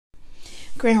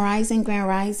Grand Rising,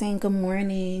 good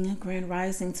morning. Grand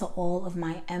Rising to all of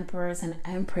my emperors and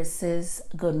empresses.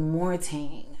 Good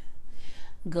morning.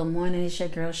 Good morning, it's your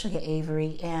girl Sugar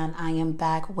Avery, and I am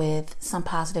back with some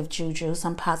positive juju,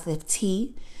 some positive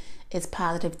tea. It's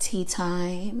positive tea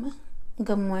time.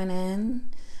 Good morning.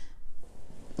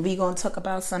 We're going to talk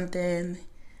about something,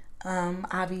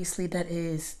 obviously, that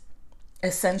is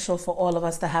essential for all of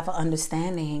us to have an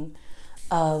understanding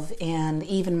of, and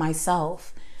even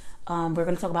myself. We're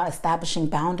going to talk about establishing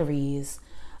boundaries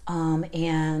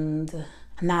and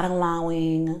not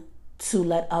allowing to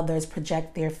let others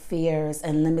project their fears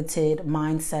and limited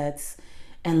mindsets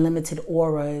and limited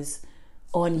auras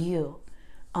on you,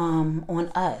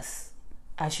 on us,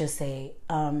 I should say.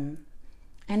 And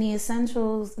the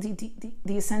essentials, the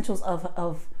essentials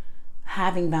of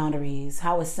having boundaries,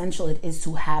 how essential it is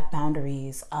to have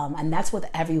boundaries. And that's with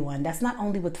everyone. That's not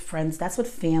only with friends, that's with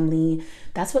family,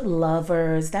 that's with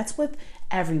lovers, that's with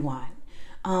everyone.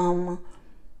 And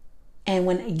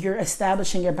when you're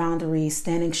establishing your boundaries,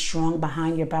 standing strong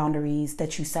behind your boundaries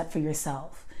that you set for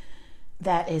yourself,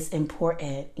 that is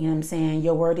important. You know what I'm saying?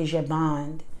 Your word is your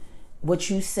bond. What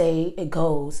you say, it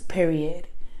goes, period.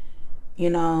 You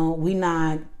know, we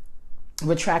not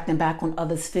retracting back on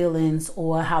others' feelings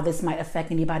or how this might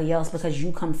affect anybody else because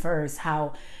you come first.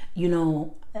 How, you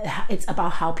know, it's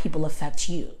about how people affect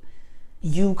you.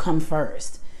 You come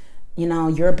first. You know,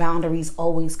 your boundaries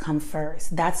always come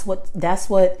first. That's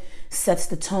what sets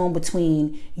the tone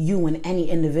between you and any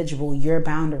individual. Your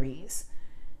boundaries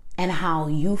and how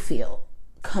you feel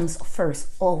comes first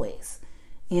always.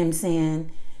 You know what I'm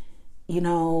saying? You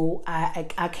know,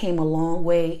 I came a long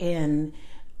way in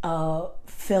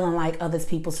feeling like other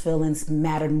people's feelings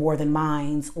mattered more than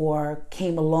mine, or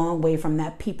came a long way from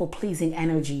that people-pleasing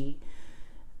energy.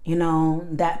 You know,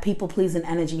 that people-pleasing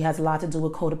energy has a lot to do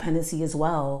with codependency as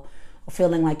well,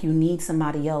 feeling like you need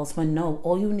somebody else, but no,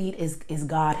 all you need is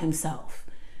God himself,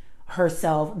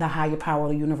 herself, the higher power,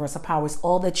 the universal power is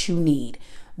all that you need.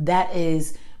 That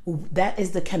is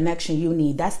the connection you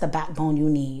need. That's the backbone you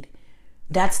need.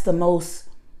 That's the most,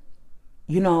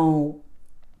 you know,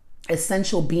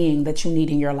 essential being that you need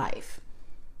in your life,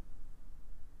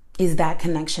 is that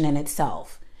connection in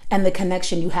itself. And the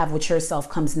connection you have with yourself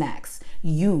comes next.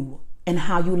 You and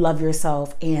how you love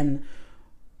yourself, and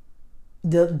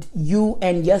you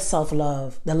and your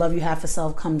self-love, the love you have for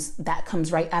self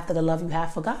comes right after the love you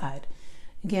have for God.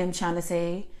 Again, I'm trying to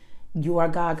say you are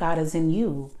God, God is in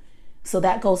you. So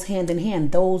that goes hand in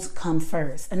hand. Those come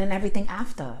first and then everything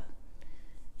after.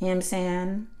 You know what I'm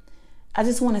saying? I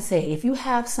just want to say, if you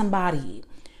have somebody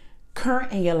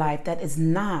current in your life that is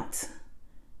not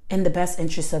in the best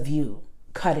interest of you,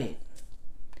 cut it.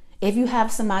 If you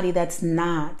have somebody that's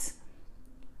not,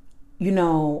 you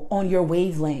know, on your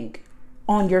wavelength,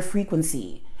 on your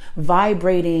frequency,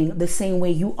 vibrating the same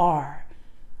way you are,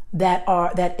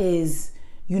 that is,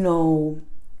 you know,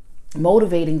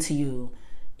 motivating to you,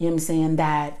 you know what I'm saying,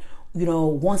 that, you know,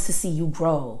 wants to see you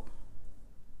grow,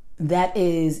 that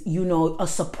is, you know, a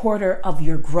supporter of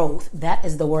your growth. That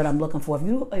is the word I'm looking for.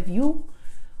 If you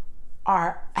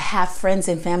have friends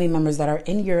and family members that are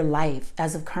in your life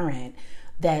as of current,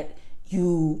 that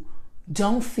you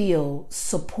don't feel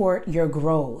support your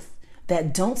growth,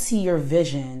 that don't see your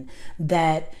vision,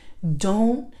 that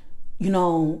don't, you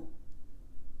know,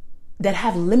 that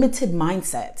have limited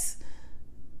mindsets,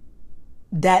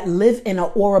 that live in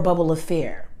an aura bubble of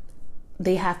fear,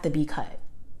 they have to be cut.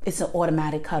 It's an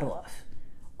automatic cutoff.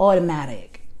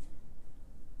 Automatic.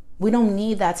 We don't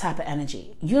need that type of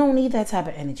energy. You don't need that type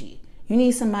of energy. You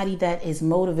need somebody that is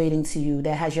motivating to you,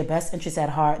 that has your best interest at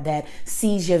heart, that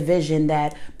sees your vision,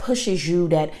 that pushes you,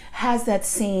 that has that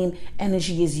same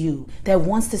energy as you, that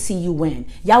wants to see you win.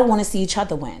 Y'all want to see each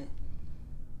other win.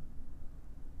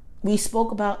 We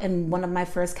spoke about in one of my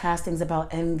first castings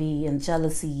about envy and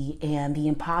jealousy and the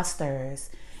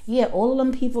imposters. Yeah, all of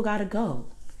them people got to go.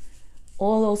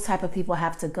 All those type of people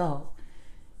have to go.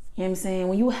 You know what I'm saying?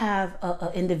 When you have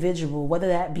an individual, whether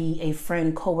that be a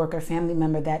friend, coworker, family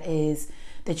member that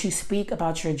you speak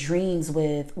about your dreams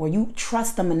with, or you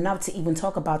trust them enough to even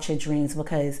talk about your dreams,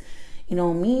 because, you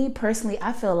know, me personally,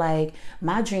 I feel like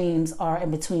my dreams are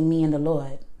in between me and the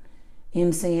Lord. You know what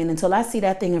I'm saying? Until I see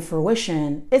that thing in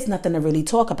fruition, it's nothing to really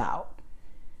talk about.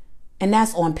 And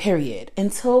that's on period.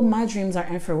 Until my dreams are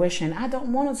in fruition, I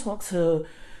don't want to talk to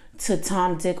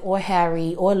Tom, Dick, or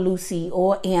Harry, or Lucy,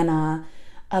 or Anna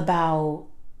about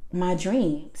my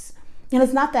dreams. And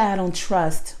it's not that I don't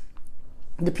trust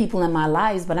the people in my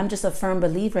lives, but I'm just a firm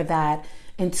believer that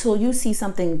until you see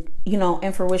something,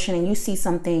 in fruition, and you see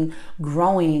something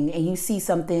growing, and you see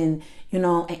something,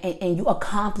 and you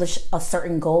accomplish a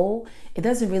certain goal, it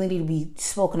doesn't really need to be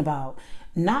spoken about.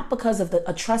 Not because of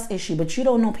a trust issue, but you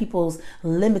don't know people's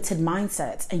limited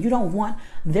mindsets, and you don't want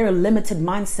their limited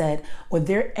mindset or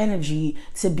their energy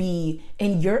to be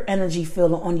in your energy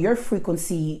field, on your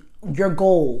frequency, your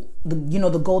goal,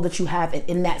 the goal that you have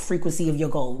in that frequency of your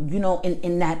goal,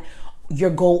 in that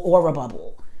your goal aura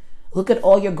bubble. Look at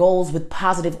all your goals with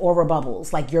positive aura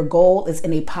bubbles. Like, your goal is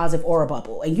in a positive aura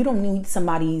bubble, and you don't need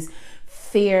somebody's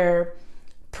fear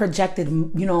projected,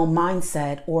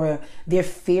 mindset or their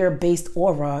fear-based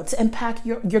aura to impact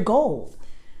your goal,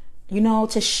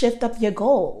 to shift up your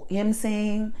goal. You know what I'm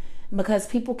saying? Because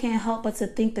people can't help but to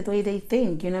think the way they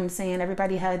think. You know what I'm saying?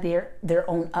 Everybody had their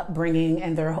own upbringing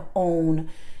and their own,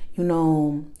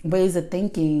 ways of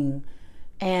thinking.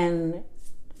 And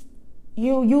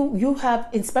you have,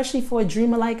 especially for a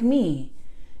dreamer like me,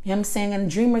 you know what I'm saying?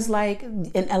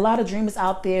 And and a lot of dreamers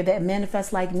out there that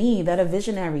manifest like me, that are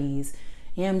visionaries.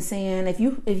 You know what I'm saying?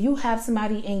 If you have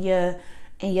somebody in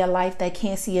your life that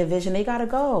can't see a vision, they gotta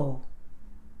go.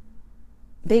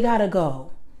 They gotta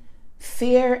go.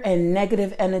 Fear and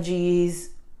negative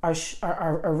energies are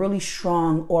really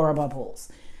strong aura bubbles.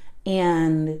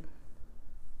 And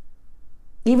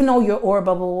even though your aura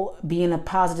bubble, being a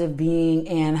positive being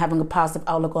and having a positive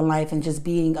outlook on life and just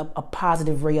being a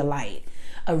positive ray of light,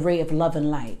 a ray of love and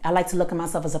light. I like to look at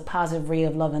myself as a positive ray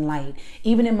of love and light.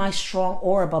 Even in my strong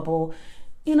aura bubble,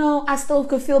 I still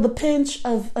could feel the pinch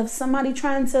of somebody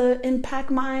trying to impact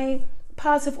my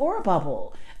positive aura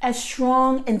bubble. As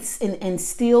strong and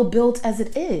steel built as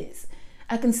it is,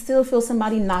 I can still feel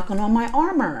somebody knocking on my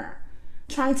armor,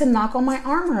 trying to knock on my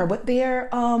armor with their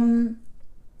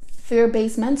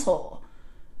fear-based mental,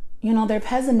 their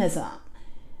pessimism.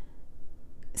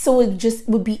 So it just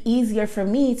would be easier for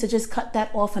me to just cut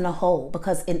that off in a whole,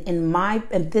 because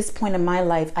at this point in my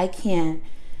life, I can't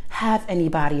have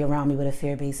anybody around me with a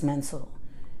fear-based mental.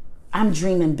 I'm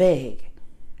dreaming big.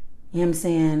 You know what I'm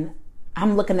saying?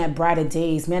 I'm looking at brighter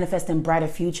days, manifesting brighter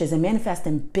futures, and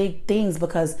manifesting big things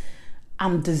because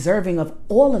I'm deserving of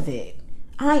all of it.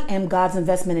 I am God's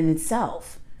investment in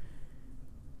itself.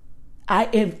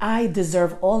 I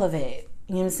deserve all of it.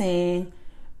 You know what I'm saying?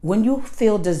 When you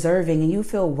feel deserving and you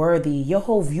feel worthy, your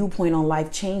whole viewpoint on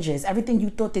life changes. Everything you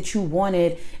thought that you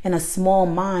wanted in a small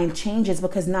mind changes,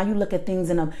 because now you look at things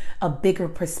in a bigger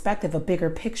perspective, a bigger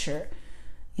picture.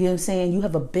 You know what I'm saying? You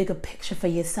have a bigger picture for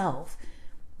yourself.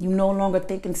 You're no longer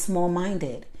thinking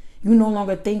small-minded. You're no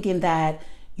longer thinking that,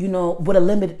 with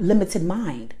a limited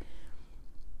mind.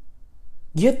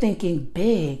 You're thinking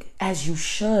big, as you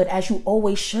should, as you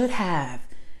always should have.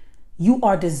 You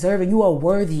are deserving. You are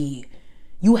worthy.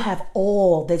 You have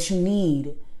all that you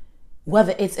need,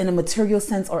 whether it's in a material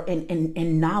sense or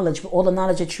in knowledge, but all the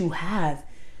knowledge that you have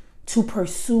to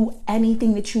pursue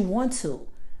anything that you want to.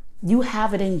 You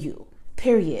have it in you,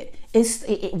 period.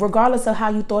 Regardless of how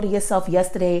you thought of yourself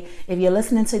yesterday, if you're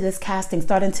listening to this casting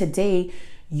starting today,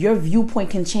 your viewpoint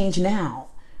can change now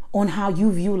on how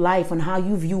you view life, on how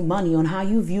you view money, on how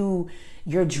you view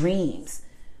your dreams.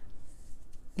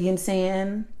 You know what I'm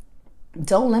saying?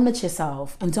 Don't limit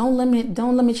yourself, and don't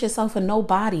limit yourself for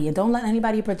nobody, and don't let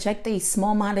anybody project their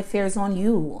small-minded fears on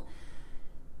you.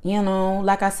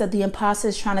 Like I said, the imposter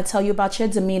is trying to tell you about your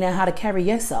demeanor and how to carry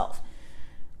yourself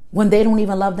when they don't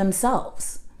even love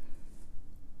themselves.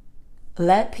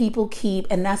 Let people keep,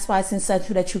 and that's why it's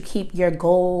essential that you keep your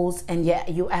goals and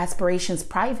your aspirations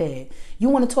private. You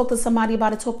want to talk to somebody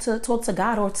about it, talk to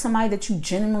God, or somebody that you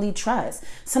genuinely trust.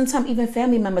 Sometimes even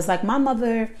family members, like my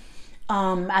mother.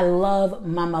 I love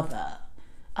my mother.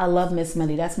 I love Miss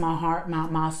Millie. That's my heart,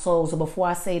 my soul. So before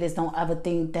I say this, don't ever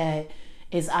think that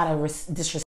it's out of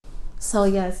disrespect. So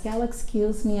yes, y'all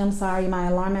excuse me. I'm sorry. My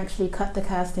alarm actually cut the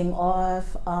casting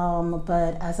off.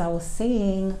 But as I was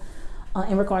saying,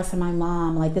 in regards to my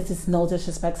mom, like, this is no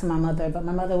disrespect to my mother, but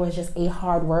my mother was just a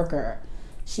hard worker.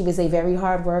 She was a very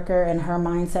hard worker, and her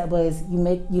mindset was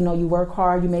you work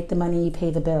hard, you make the money, you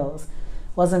pay the bills.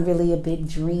 Wasn't really a big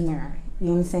dreamer. You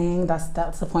know what I'm saying?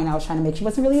 That's the point I was trying to make. She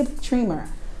wasn't really a big dreamer.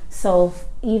 So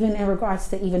even in regards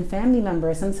to even family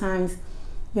members, sometimes,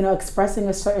 expressing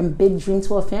a certain big dream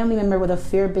to a family member with a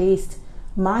fear-based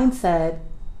mindset,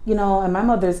 and my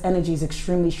mother's energy is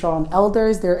extremely strong.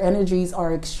 Elders, their energies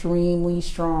are extremely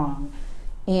strong.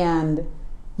 And,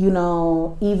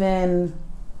 even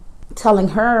telling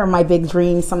her my big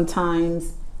dreams,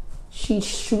 sometimes she'd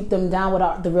shoot them down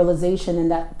without the realization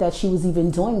and that she was even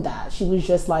doing that. She was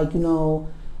just like, you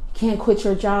can't quit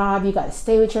your job. You got to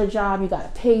stay with your job. You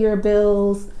got to pay your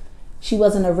bills. She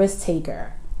wasn't a risk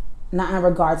taker. not in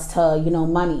regards to,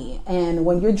 money. And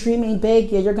when you're dreaming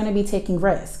big, you're going to be taking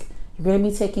risk. You're going to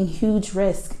be taking huge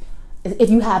risk. If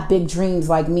you have big dreams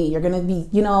like me, you're going to be,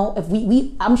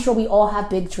 if I'm sure we all have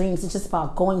big dreams. It's just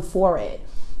about going for it.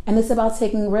 And it's about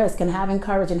taking risk and having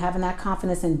courage and having that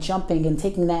confidence and jumping and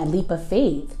taking that leap of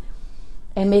faith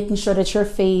and making sure that your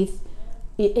faith,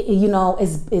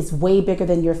 is way bigger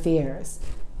than your fears.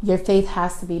 Your faith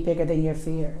has to be bigger than your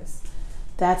fears.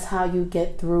 That's how you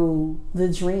get through the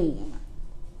dream.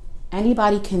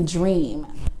 Anybody can dream.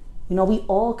 We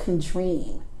all can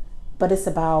dream. But it's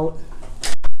about,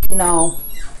 putting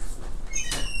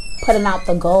out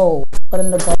the goals, putting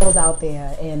the goals out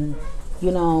there and,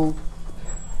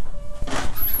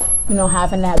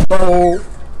 having that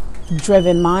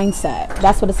goal-driven mindset.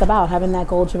 That's what it's about, having that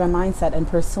goal-driven mindset and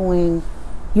pursuing,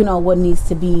 what needs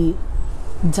to be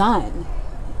done.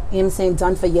 You know what I'm saying?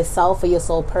 Done for yourself, for your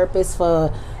sole purpose,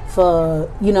 for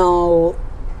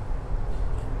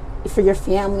your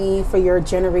family, for your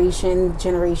generation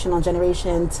on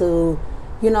generation to,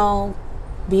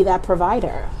 be that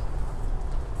provider.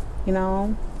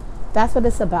 That's what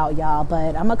it's about, y'all.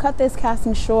 But I'm going to cut this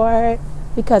casting short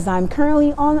because I'm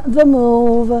currently on the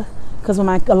move. Because when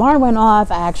my alarm went off,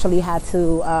 I actually had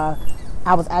to,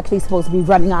 I was actually supposed to be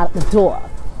running out the door.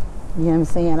 You know what I'm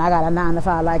saying? I got a 9 to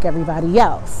 5 like everybody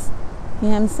else. You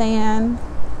know what I'm saying?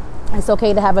 It's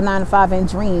okay to have a 9 to 5 and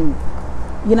dream,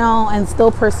 and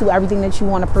still pursue everything that you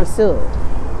want to pursue.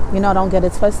 Don't get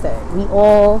it twisted. We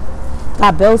all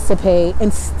got bills to pay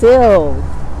and still,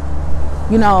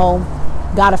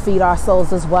 got to feed our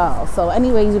souls as well. So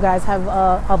anyways, you guys have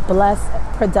a blessed,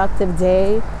 productive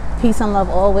day. Peace and love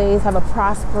always. Have a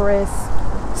prosperous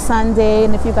Sunday.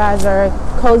 And if you guys are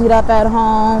cozied up at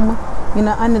home,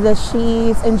 under the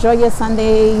sheets, enjoy your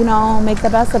Sunday, make the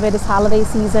best of it. It's holiday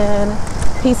season.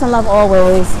 Peace and love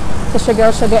always. It's your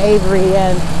girl, Sugar Avery,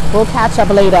 and we'll catch up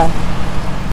later.